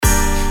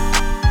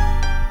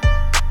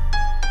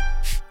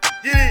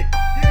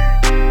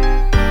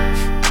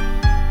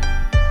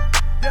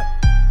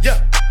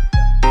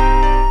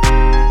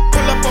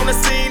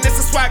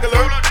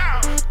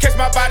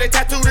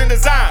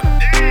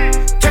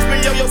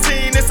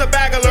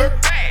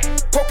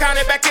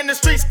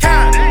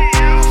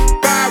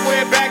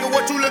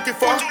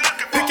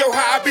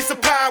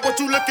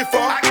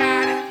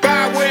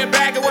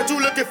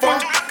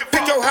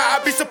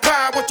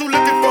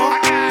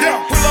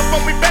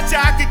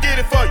get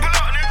it for you.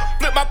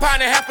 Flip my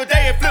pint in half a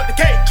day and flip the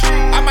cake.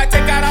 I might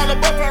take out all the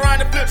buffalo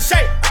around and flip the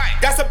shake.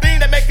 Got some bean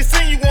that make it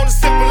sing, you wanna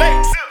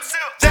sipulate.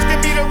 Just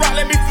give me the rock,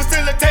 let me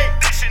facilitate.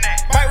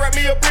 Might wrap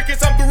me a brick and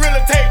some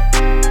gorilla tape.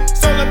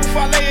 So let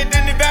before I lay it,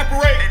 then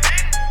evaporate.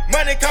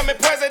 Money coming,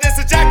 presidents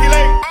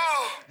ejaculate.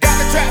 Got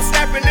the trap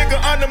snapping,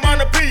 nigga under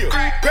monopia.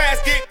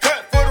 Grass get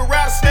cut for the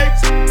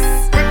rattlesnakes.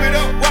 Whip it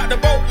up, rock the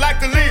boat like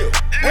a Leo.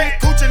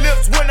 Wet coochie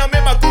lips when I'm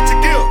in my Gucci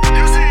gill.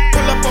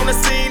 Pull up on the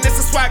scene, it's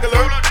a swag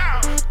alert.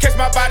 Catch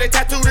my body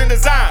tattooed in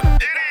design.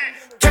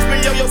 Catch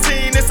me yo-yo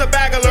scene, it's a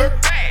bag alert.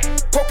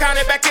 Polk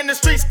County back in the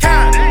streets,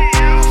 kind.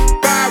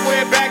 Buy,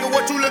 wear, bag of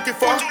what you looking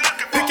for.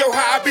 Pick your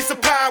high, I be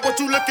supplying what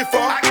you looking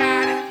for.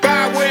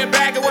 Buy, wear,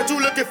 bag of what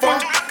you looking for.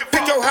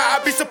 Pick your high,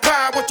 I be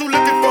supplying what you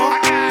looking for.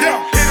 Yeah,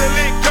 hit a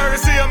lick,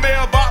 courtesy a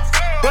mailbox.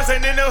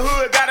 Bustin' in the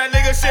hood, got a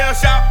nigga shell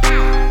shop.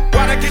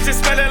 Why the kitchen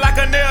smelling like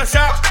a nail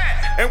shop?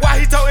 And why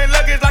he toting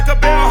luggage like a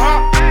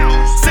bellhop?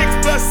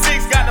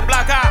 6+6 got the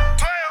block out.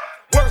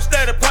 Work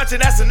instead of punching,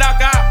 that's a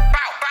knockout.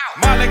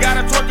 Molly got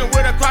her twerking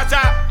with a crotch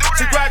out.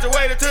 She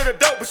graduated to the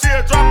dope, but she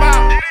a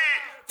dropout.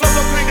 Flow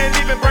so clean,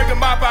 didn't even break a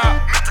mop out.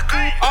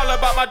 All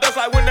about my dust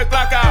like when the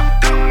Glock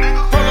out.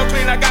 Polo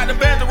clean, I got the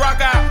bands to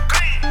rock out.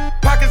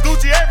 Pockets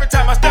Gucci every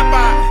time I step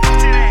out.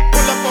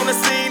 Pull up on the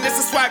scene, it's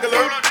a swag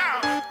alert.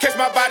 Catch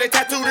my body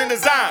tattooed in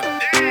design.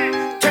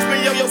 Catch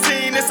me yo-yo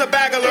scene, it's a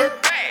bag alert.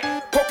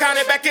 Polk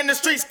County back in the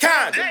streets,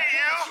 kind.